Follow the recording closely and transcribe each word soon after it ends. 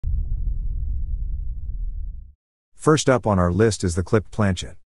First up on our list is the clipped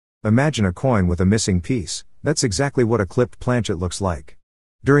planchet. Imagine a coin with a missing piece. That's exactly what a clipped planchet looks like.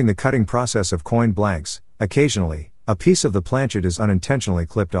 During the cutting process of coin blanks, occasionally, a piece of the planchet is unintentionally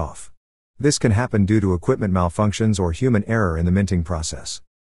clipped off. This can happen due to equipment malfunctions or human error in the minting process.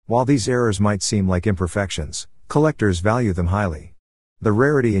 While these errors might seem like imperfections, collectors value them highly. The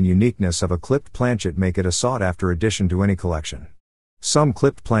rarity and uniqueness of a clipped planchet make it a sought-after addition to any collection. Some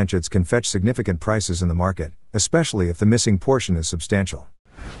clipped planchets can fetch significant prices in the market, especially if the missing portion is substantial.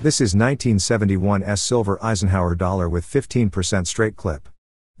 This is 1971's silver Eisenhower dollar with 15% straight clip.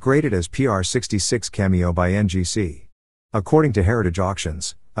 Graded as PR66 Cameo by NGC. According to Heritage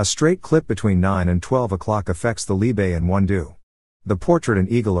Auctions, a straight clip between 9 and 12 o'clock affects the Libe and one do. The portrait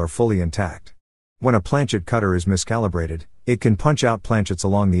and eagle are fully intact. When a planchet cutter is miscalibrated, it can punch out planchets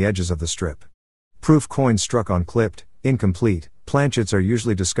along the edges of the strip. Proof coins struck on clipped, incomplete, planchets are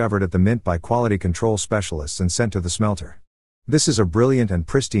usually discovered at the mint by quality control specialists and sent to the smelter. This is a brilliant and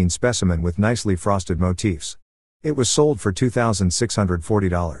pristine specimen with nicely frosted motifs. It was sold for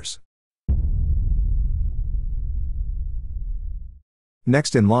 $2,640.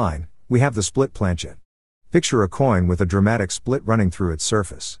 Next in line, we have the split planchet. Picture a coin with a dramatic split running through its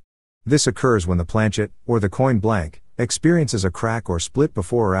surface. This occurs when the planchet, or the coin blank, experiences a crack or split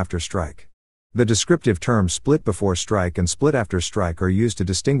before or after strike. The descriptive terms split before strike and split after strike are used to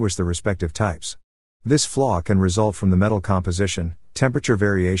distinguish the respective types. This flaw can result from the metal composition, temperature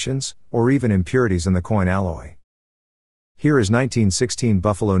variations, or even impurities in the coin alloy. Here is 1916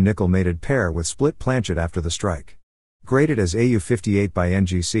 Buffalo nickel mated pair with split planchet after the strike. Graded as AU58 by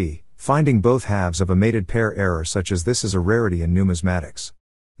NGC, finding both halves of a mated pair error such as this is a rarity in numismatics.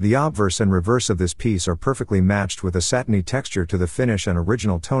 The obverse and reverse of this piece are perfectly matched with a satiny texture to the finish and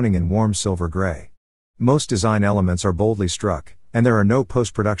original toning in warm silver gray. Most design elements are boldly struck, and there are no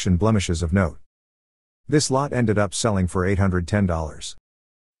post-production blemishes of note. This lot ended up selling for $810.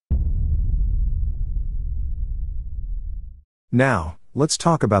 Now, let's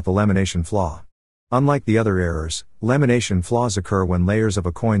talk about the lamination flaw. Unlike the other errors, lamination flaws occur when layers of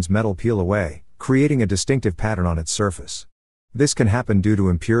a coin's metal peel away, creating a distinctive pattern on its surface. This can happen due to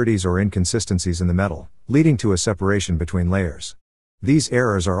impurities or inconsistencies in the metal, leading to a separation between layers. These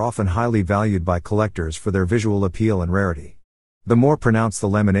errors are often highly valued by collectors for their visual appeal and rarity. The more pronounced the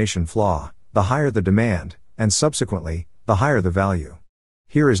lamination flaw, the higher the demand, and subsequently, the higher the value.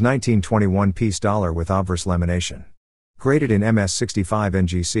 Here is 1921 piece dollar with obverse lamination. Graded in MS65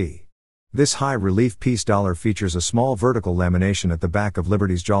 NGC. This high-relief piece dollar features a small vertical lamination at the back of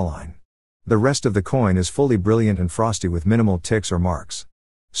Liberty's jawline. The rest of the coin is fully brilliant and frosty with minimal ticks or marks.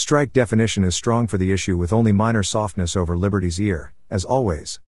 Strike definition is strong for the issue with only minor softness over Liberty's ear, as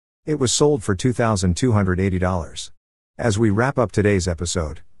always. It was sold for $2,280. As we wrap up today's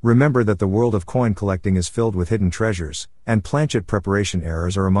episode, remember that the world of coin collecting is filled with hidden treasures, and planchet preparation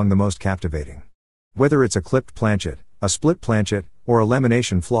errors are among the most captivating. Whether it's a clipped planchet, a split planchet, or a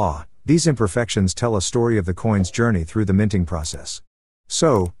lamination flaw, these imperfections tell a story of the coin's journey through the minting process.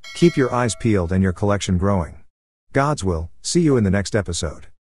 So, keep your eyes peeled and your collection growing. God's will, see you in the next episode.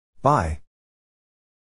 Bye.